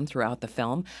cheering on throughout the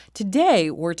film. Today,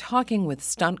 we're talking with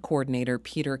stunt coordinator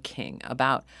Peter King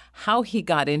about how he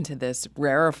got into this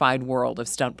rarefied world of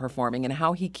stunt performing and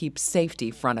how he keeps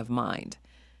safety front of mind.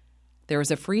 There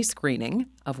is a free screening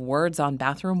of Words on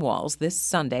Bathroom Walls this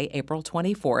Sunday, April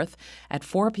 24th at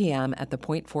 4 p.m. at the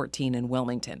Point 14 in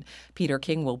Wilmington. Peter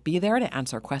King will be there to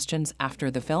answer questions after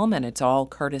the film, and it's all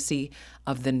courtesy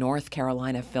of the North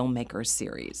Carolina Filmmakers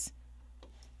Series.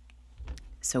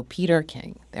 So, Peter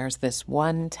King, there's this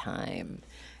one time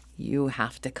you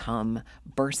have to come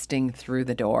bursting through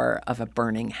the door of a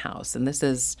burning house. And was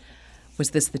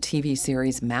this the TV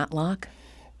series Matlock?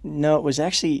 No,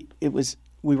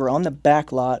 we were on the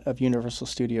back lot of Universal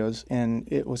Studios, and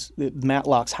it was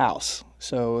Matlock's house.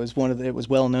 So it was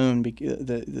well known.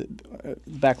 The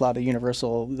back lot of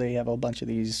Universal, they have a bunch of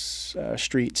these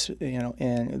streets,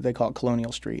 and they call it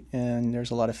Colonial Street. And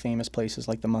there's a lot of famous places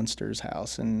like the Munsters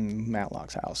house and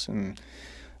Matlock's house. And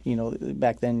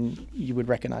back then you would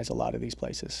recognize a lot of these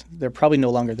places. They're probably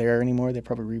no longer there anymore. They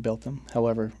probably rebuilt them.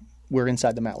 However, we're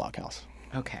inside the Matlock house.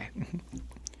 Okay.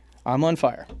 I'm on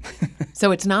fire.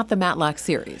 So it's not the Matlock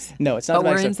series? No, it's not.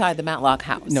 But we're inside the Matlock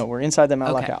house? No, we're inside the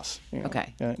Matlock house.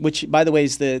 Okay. Which, by the way,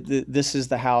 is this is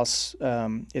the house. I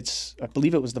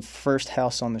believe it was the first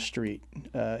house on the street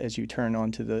as you turn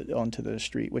onto the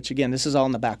street. Which again, this is all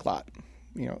in the back lot.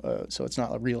 So it's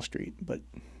not a real street, but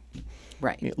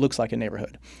right. It looks like a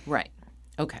neighborhood. Right.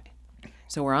 Okay.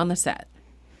 So we're on the set,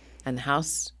 and the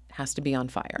house has to be on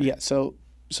fire. Yeah. So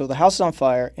the house is on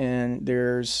fire, and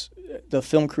there's the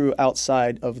film crew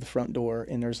outside of the front door,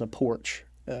 and there's a porch.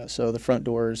 So the front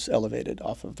door is elevated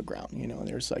off of the ground.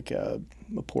 There's like a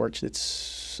porch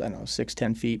that's,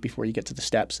 6-10 feet before you get to the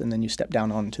steps, and then you step down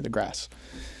onto the grass.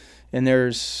 And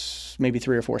there's maybe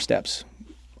 3 or 4 steps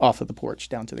off of the porch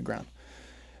down to the ground.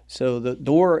 So the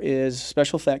door is,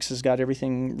 Special Effects has got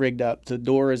everything rigged up. The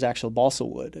door is actual balsa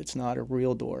wood. It's not a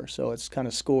real door. So it's kind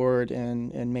of scored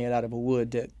and made out of a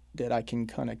wood that I can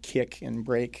kind of kick and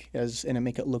break and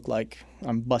make it look like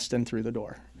I'm busting through the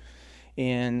door.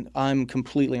 And I'm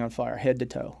completely on fire, head to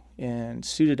toe, and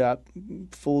suited up,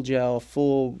 full gel,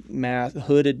 full mask,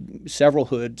 hooded, several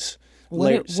hoods.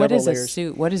 What is a layers.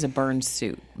 suit? What is a burn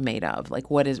suit made of?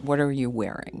 Like, what are you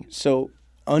wearing? So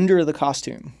under the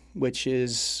costume, which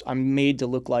is I'm made to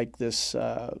look like this,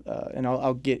 and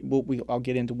I'll get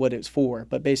into what it's for.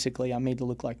 But basically, I'm made to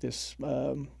look like this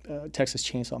Texas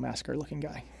Chainsaw Massacre looking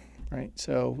guy, right?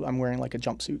 So I'm wearing like a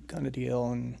jumpsuit kind of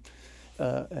deal,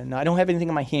 and I don't have anything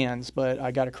in my hands, but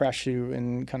I got a crash shoe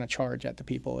and kind of charge at the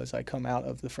people as I come out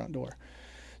of the front door.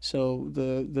 So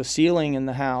the ceiling in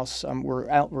the house,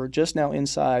 we're just now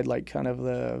inside, like kind of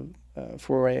the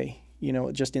foyer,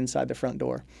 just inside the front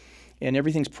door. And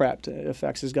everything's prepped.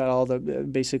 Effects has got all the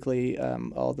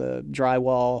all the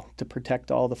drywall to protect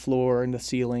all the floor and the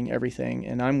ceiling, everything.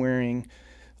 And I'm wearing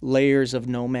layers of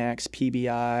Nomex,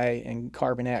 PBI, and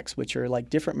Carbon X, which are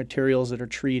like different materials that are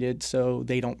treated so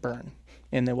they don't burn,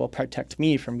 and they will protect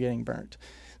me from getting burnt.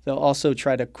 They'll also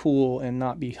try to cool and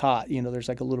not be hot. There's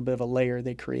like a little bit of a layer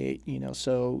they create,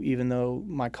 so even though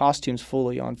my costume's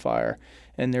fully on fire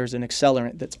and there's an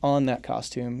accelerant that's on that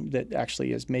costume that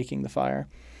actually is making the fire,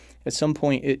 at some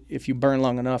point, if you burn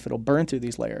long enough, it'll burn through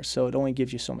these layers, so it only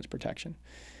gives you so much protection.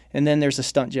 And then there's a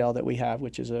stunt gel that we have,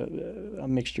 which is a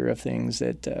mixture of things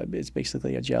that is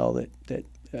basically a gel that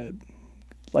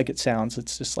like it sounds,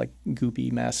 it's just like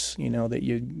goopy mess, that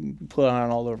you put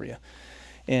on all over you.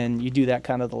 And you do that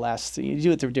kind of you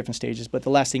do it through different stages, but the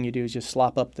last thing you do is just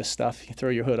slop up this stuff, you throw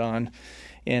your hood on,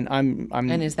 and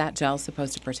And is that gel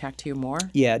supposed to protect you more?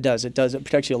 Yeah, it does. It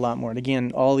protects you a lot more. And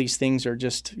again, all these things are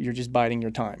you're just biding your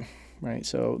time, right?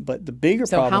 So, but the bigger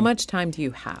problem. So how much time do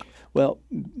you have? Well,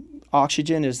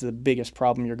 oxygen is the biggest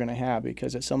problem you're going to have,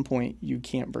 because at some point you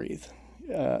can't breathe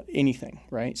anything,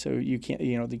 right? So you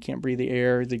can't breathe the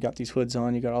air. They got these hoods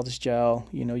on. You got all this gel.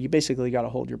 You basically got to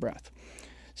hold your breath.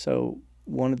 So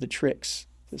one of the tricks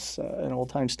an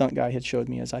old-time stunt guy had showed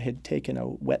me is I had taken a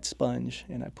wet sponge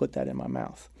and I put that in my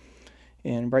mouth.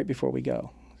 And right before we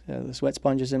go, this wet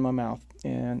sponge is in my mouth,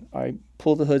 and I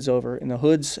pull the hoods over, and the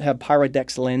hoods have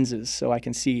Pyrodex lenses, so I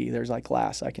can see. There's like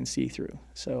glass I can see through.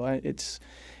 So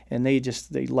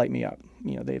they light me up.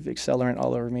 They have accelerant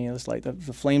all over me. It's like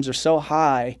the flames are so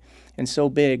high and so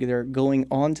big, they're going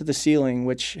onto the ceiling,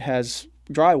 which has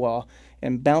drywall,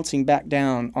 and bouncing back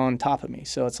down on top of me.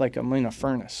 So it's like I'm in a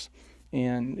furnace.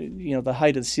 And, the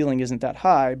height of the ceiling isn't that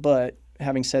high, but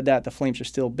having said that, the flames are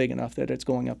still big enough that it's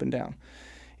going up and down.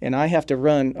 And I have to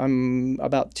run. I'm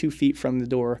about 2 feet from the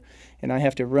door, and I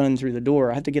have to run through the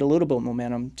door. I have to get a little bit of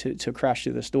momentum to crash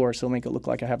through this door, so make it look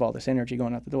like I have all this energy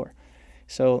going out the door.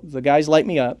 So the guys light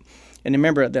me up. And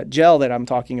remember that gel that I'm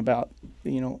talking about,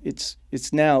 it's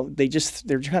now, they're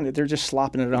just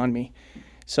slopping it on me.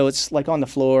 So it's like on the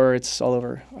floor, it's all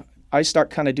over. I start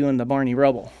kind of doing the Barney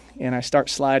Rubble, and I start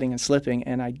sliding and slipping,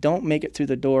 and I don't make it through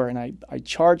the door, and I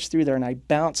charge through there, and I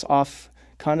bounce off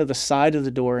kind of the side of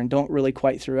the door and don't really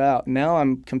quite throughout. Now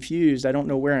I'm confused. I don't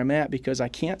know where I'm at because I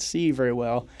can't see very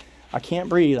well. I can't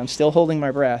breathe. I'm still holding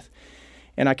my breath,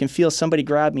 and I can feel somebody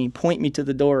grab me, point me to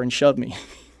the door, and shove me.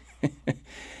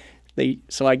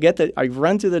 So I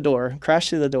run through the door, crash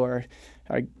through the door.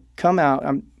 I come out.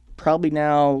 I'm probably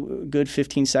now a good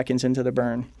 15 seconds into the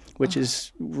burn, which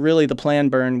is really the planned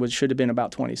burn, which should have been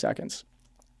about 20 seconds,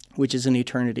 which is an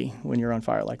eternity when you're on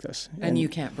fire like this. And you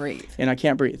can't breathe. And I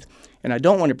can't breathe. And I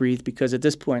don't want to breathe because at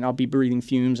this point I'll be breathing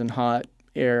fumes and hot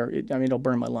air. It'll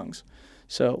burn my lungs.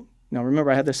 So now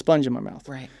remember, I have this sponge in my mouth.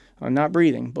 Right. I'm not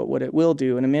breathing, but what it will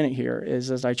do in a minute here is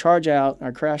as I charge out,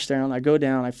 I crash down, I go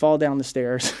down, I fall down the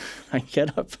stairs, I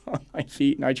get up on my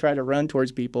feet, and I try to run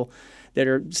towards people that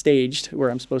are staged where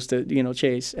I'm supposed to,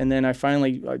 chase. And then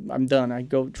I'm done. I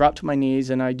go drop to my knees,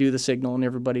 and I do the signal, and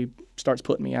everybody starts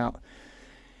putting me out.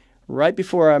 Right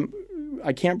before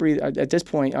I can't breathe. At this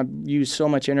point, I've used so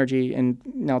much energy, and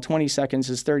now 20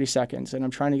 seconds is 30 seconds, and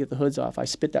I'm trying to get the hoods off. I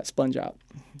spit that sponge out,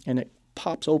 and it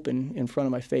pops open in front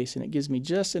of my face, and it gives me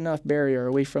just enough barrier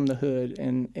away from the hood,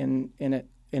 and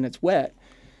it's wet,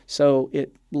 so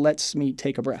it lets me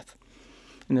take a breath.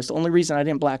 And that's the only reason I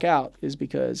didn't black out is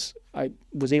because I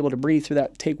was able to breathe through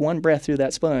that, take one breath through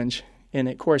that sponge. And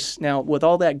of course, now with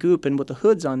all that goop and with the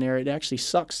hoods on there, it actually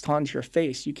sucks onto your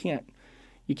face. You can't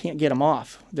get them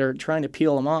off. They're trying to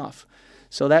peel them off.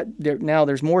 So now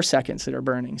there's more seconds that are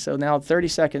burning. So now 30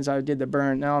 seconds I did the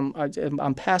burn. Now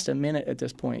I'm past a minute at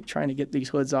this point, trying to get these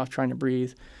hoods off, trying to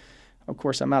breathe. Of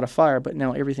course, I'm out of fire, but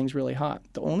now everything's really hot.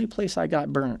 The only place I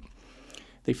got burnt,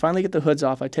 they finally get the hoods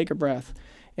off. I take a breath,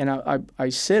 and I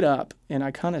sit up, and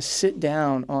I kind of sit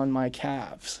down on my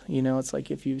calves. You know, it's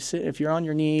like if you're on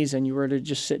your knees and you were to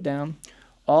just sit down,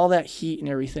 all that heat and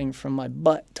everything from my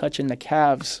butt touching the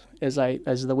calves as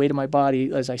the weight of my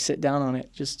body as I sit down on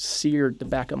it just seared the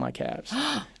back of my calves.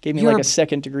 Gave me like a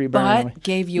second-degree burn. Butt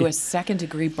gave you a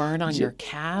second-degree burn on your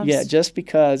calves? Yeah, just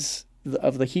because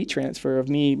of the heat transfer of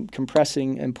me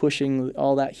compressing and pushing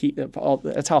all that heat.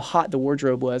 That's how hot the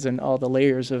wardrobe was, and all the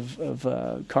layers of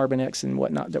Carbonex and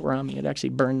whatnot that were on me. It actually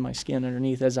burned my skin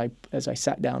underneath as I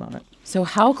sat down on it. So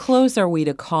how close are we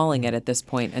to calling it at this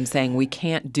point and saying we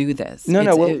can't do this?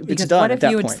 It's done what at if that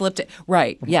you had point. slipped it?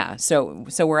 Right, yeah. So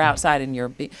we're outside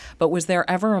and but was there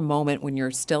ever a moment when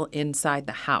you're still inside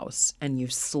the house and you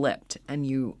slipped and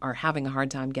you are having a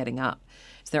hard time getting up?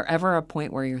 Is there ever a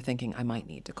point where you're thinking, I might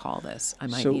need to call this? I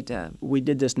might need to... We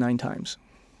did this 9 times.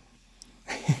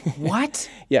 What?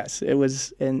 Yes, it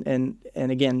was, and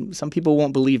again, some people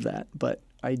won't believe that, but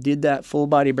I did that full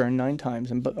body burn 9 times.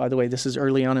 And by the way, this is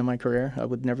early on in my career. I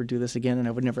would never do this again, and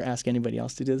I would never ask anybody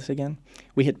else to do this again.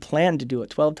 We had planned to do it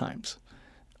 12 times.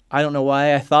 I don't know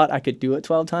why I thought I could do it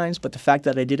 12 times, but the fact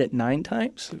that I did it 9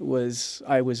 times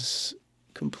I was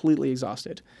completely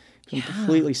exhausted,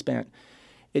 completely spent.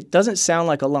 It doesn't sound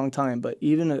like a long time, but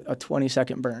even a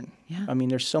 20-second burn. Yeah. I mean,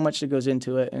 there's so much that goes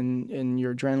into it, and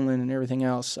your adrenaline and everything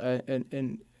else.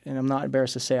 And I'm not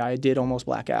embarrassed to say I did almost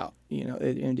black out. You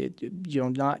know,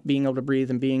 not being able to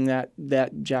breathe and being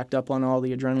that jacked up on all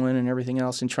the adrenaline and everything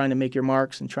else, and trying to make your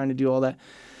marks and trying to do all that.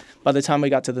 By the time we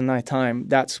got to the 9th time,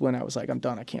 that's when I was like, I'm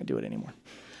done. I can't do it anymore.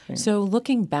 So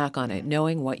looking back on it,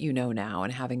 knowing what you know now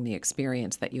and having the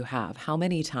experience that you have, how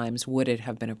many times would it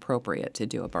have been appropriate to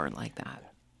do a burn like that?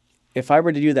 If I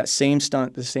were to do that same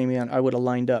stunt the same end, I would have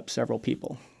lined up several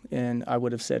people, and I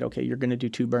would have said, okay, you're going to do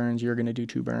 2 burns, you're going to do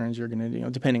 2 burns, you're going to,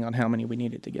 depending on how many we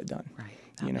needed to get done. Right.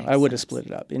 I would have split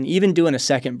it up. And even doing a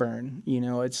second burn,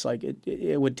 it's like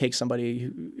it would take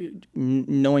somebody,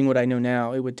 knowing what I know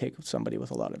now, it would take somebody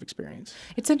with a lot of experience.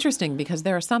 It's interesting because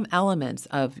there are some elements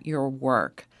of your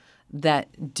work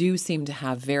that do seem to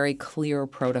have very clear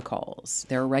protocols.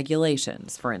 There are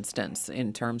regulations, for instance,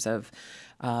 in terms of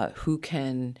who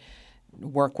can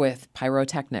work with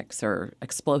pyrotechnics or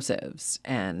explosives.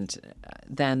 And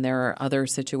then there are other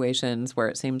situations where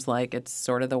it seems like it's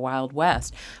sort of the Wild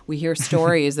West. We hear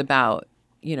stories about,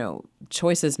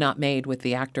 choices not made with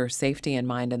the actor's safety in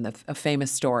mind. And a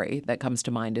famous story that comes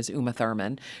to mind is Uma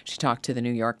Thurman. She talked to the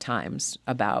New York Times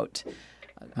about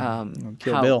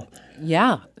Kill Bill.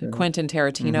 Yeah. Quentin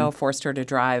Tarantino forced her to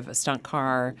drive a stunt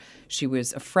car. She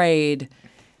was afraid.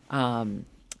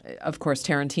 Of course,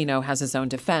 Tarantino has his own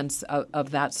defense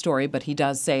of that story, but he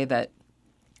does say that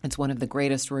it's one of the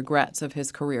greatest regrets of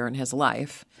his career and his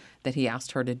life that he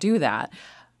asked her to do that.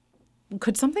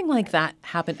 Could something like that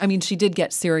happen? I mean, she did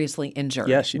get seriously injured.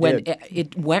 Yes, she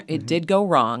did. When it did go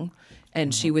wrong,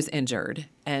 and she was injured,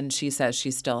 and she says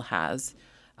she still has,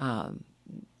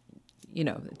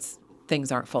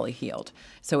 things aren't fully healed.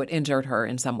 So it injured her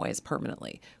in some ways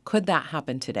permanently. Could that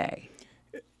happen today?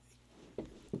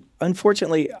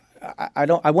 Unfortunately, I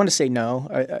don't. I want to say no.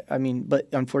 I mean, but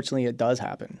unfortunately, it does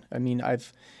happen. I mean,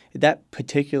 that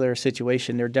particular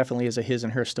situation. There definitely is a his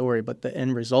and her story, but the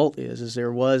end result is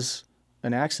there was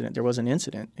an accident. There was an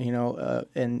incident.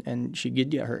 And she did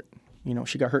get hurt.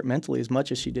 She got hurt mentally as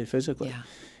much as she did physically.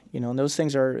 Yeah. And those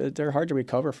things they're hard to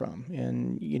recover from.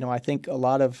 And I think a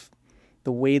lot of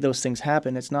the way those things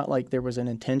happen, it's not like there was an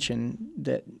intention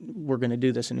that we're going to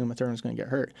do this and Uma Thurman's going to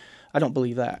get hurt. I don't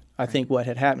believe that. I think what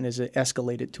had happened is it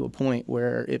escalated to a point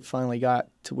where it finally got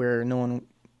to where no one,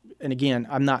 and again,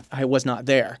 I was not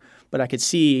there, but I could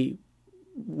see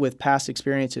with past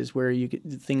experiences where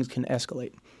things can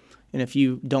escalate. And if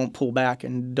you don't pull back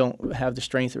and don't have the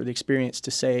strength or the experience to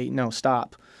say, no,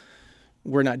 stop,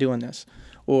 we're not doing this.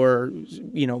 Or,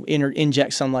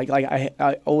 inject some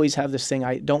I always have this thing.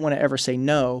 I don't want to ever say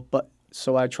no, but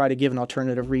so I try to give an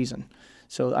alternative reason.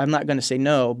 So I'm not going to say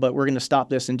no, but we're going to stop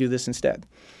this and do this instead,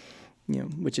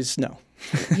 which is no.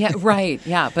 Yeah, right.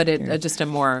 Yeah, but just a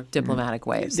more diplomatic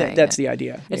way of saying that's the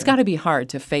idea. It's got to be hard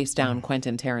to face down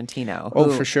Quentin Tarantino.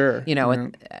 Who, for sure.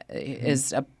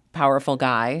 Is a powerful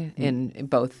guy in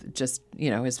both just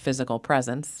his physical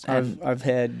presence. I've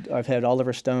had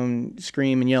Oliver Stone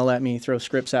scream and yell at me, throw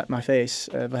scripts at my face.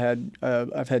 I've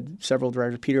had several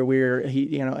directors, Peter Weir.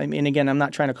 Again, I'm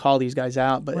not trying to call these guys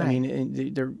out, but right. I mean,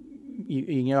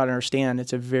 you got to understand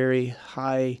it's a very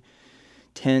high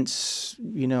tense,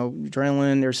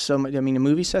 adrenaline. There's so much. I mean, the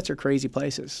movie sets are crazy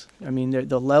places. I mean,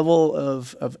 the level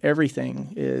of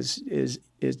everything is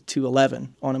to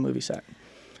 11 on a movie set,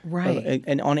 right?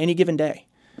 And on any given day.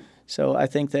 So I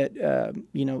think that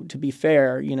to be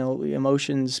fair,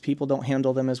 emotions, people don't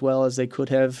handle them as well as they could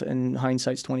have. And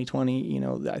hindsight's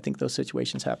 20/20. I think those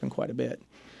situations happen quite a bit.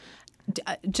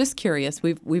 Just curious,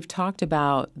 we've talked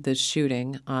about the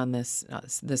shooting on this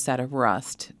the set of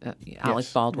Rust. Alec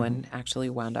Yes. Baldwin actually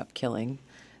wound up killing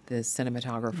the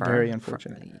cinematographer. Very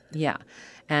unfortunate. Yeah.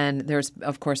 And there's,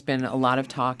 of course, been a lot of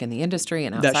talk in the industry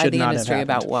and That outside should the not have industry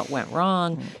about happened. what went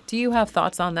wrong. Do you have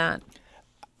thoughts on that?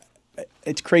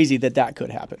 It's crazy that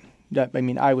could happen.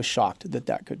 I was shocked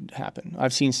that could happen.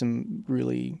 I've seen some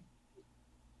really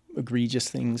egregious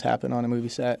things happen on a movie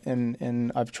set,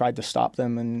 and I've tried to stop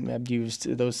them, and I've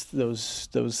used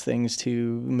those things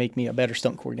to make me a better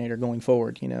stunt coordinator going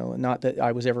forward. Not that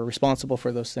I was ever responsible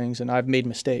for those things, and I've made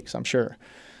mistakes, I'm sure.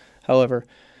 However,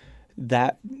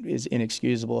 that is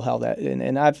inexcusable.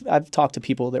 And I've talked to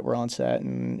people that were on set,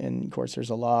 and of course there's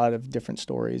a lot of different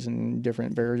stories and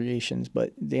different variations,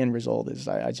 but the end result is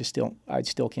I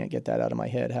still can't get that out of my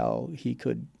head how he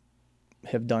could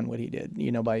have done what he did,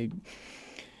 by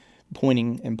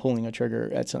pointing and pulling a trigger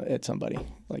at somebody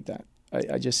like that.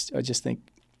 I just think,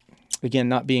 again,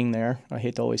 not being there, I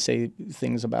hate to always say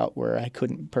things about where I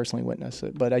couldn't personally witness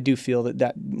it, but I do feel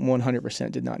that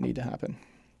 100% did not need to happen.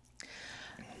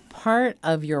 Part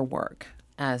of your work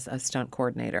as a stunt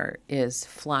coordinator is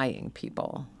flying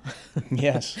people.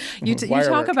 Yes. You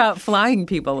talk about flying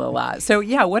people a lot. So,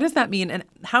 yeah, what does that mean? And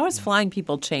how has flying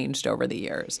people changed over the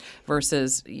years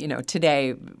versus,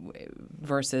 today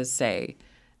versus, say,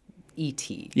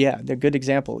 E.T.? Yeah, they're a good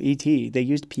example. E.T., they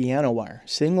used piano wire,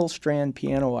 single-strand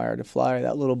piano wire to fly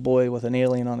that little boy with an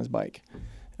alien on his bike.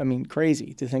 I mean,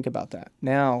 crazy to think about that.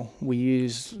 Now we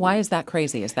use... Why is that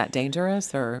crazy? Is that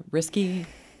dangerous or risky?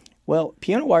 Well,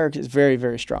 piano wire is very,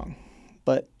 very strong,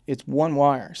 but it's one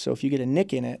wire. So if you get a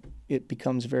nick in it, it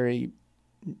becomes very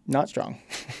not strong.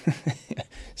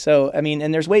 So,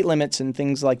 and there's weight limits and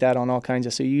things like that on all kinds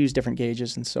of... So you use different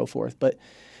gauges and so forth, but...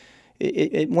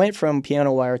 It went from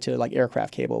piano wire to like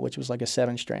aircraft cable, which was like a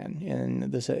 7-strand,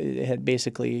 and it had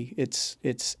basically it's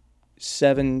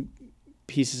 7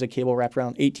 pieces of cable wrapped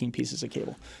around 18 pieces of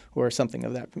cable, or something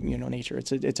of that nature.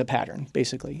 It's a pattern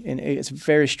basically, and it's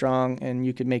very strong, and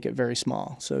you could make it very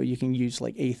small. So you can use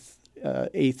like eighth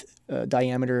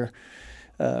diameter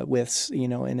widths,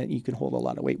 and you can hold a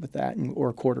lot of weight with that, or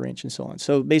a 1/4 inch and so on.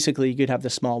 So basically, you could have the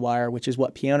small wire, which is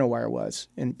what piano wire was.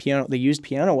 And they used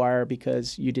piano wire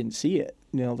because you didn't see it.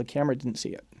 The camera didn't see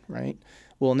it, right?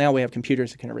 Well, now we have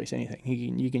computers that can erase anything.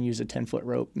 You can use a 10-foot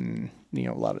rope, and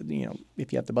a lot of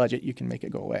if you have the budget, you can make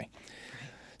it go away.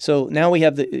 So now we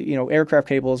have the aircraft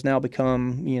cables now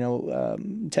become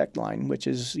tech line, which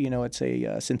is it's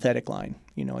a synthetic line.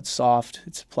 It's soft,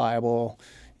 it's pliable.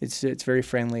 It's very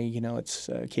friendly, it's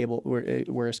cable.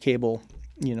 Whereas cable,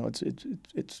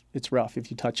 it's rough. If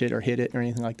you touch it or hit it or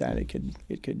anything like that, it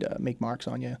could make marks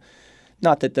on you.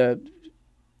 Not that the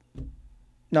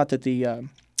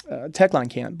tech line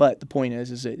can't, but the point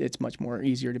is it's much more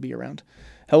easier to be around.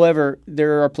 However,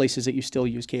 there are places that you still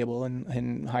use cable,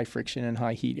 and high friction and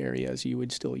high heat areas, you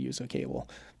would still use a cable.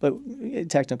 But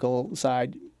technical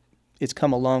side, it's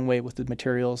come a long way with the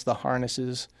materials, the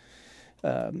harnesses.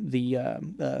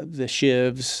 The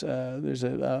shivs. There's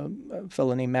a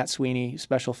fellow named Matt Sweeney,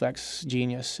 special effects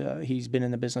genius. He's been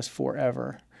in the business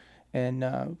forever,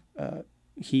 and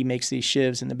he makes these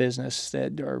shivs in the business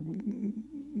that are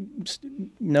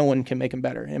no one can make them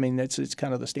better. It's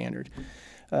kind of the standard.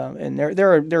 And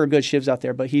there are good shivs out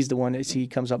there, but he's the one he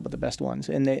comes up with the best ones.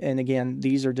 And again,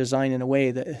 these are designed in a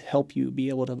way that help you be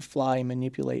able to fly and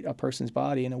manipulate a person's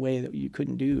body in a way that you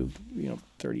couldn't do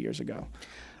 30 years ago.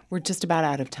 We're just about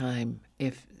out of time.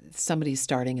 If somebody's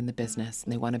starting in the business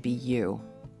and they want to be you,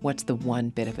 what's the one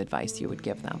bit of advice you would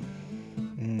give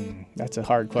them? That's a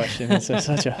hard question. It's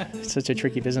such a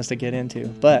tricky business to get into.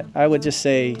 But I would just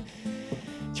say,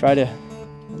 try to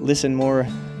listen more,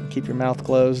 keep your mouth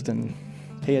closed, and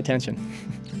pay attention.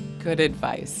 Good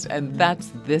advice. And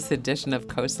that's this edition of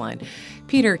Coastline.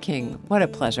 Peter King, what a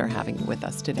pleasure having you with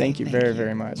us today. Thank you very,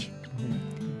 very much.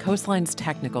 Coastline's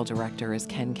technical director is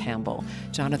Ken Campbell.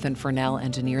 Jonathan Furnell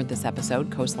engineered this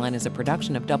episode. Coastline is a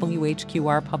production of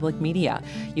WHQR Public Media.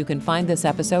 You can find this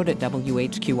episode at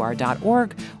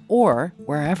WHQR.org or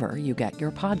wherever you get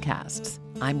your podcasts.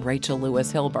 I'm Rachel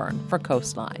Lewis Hilburn for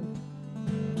Coastline.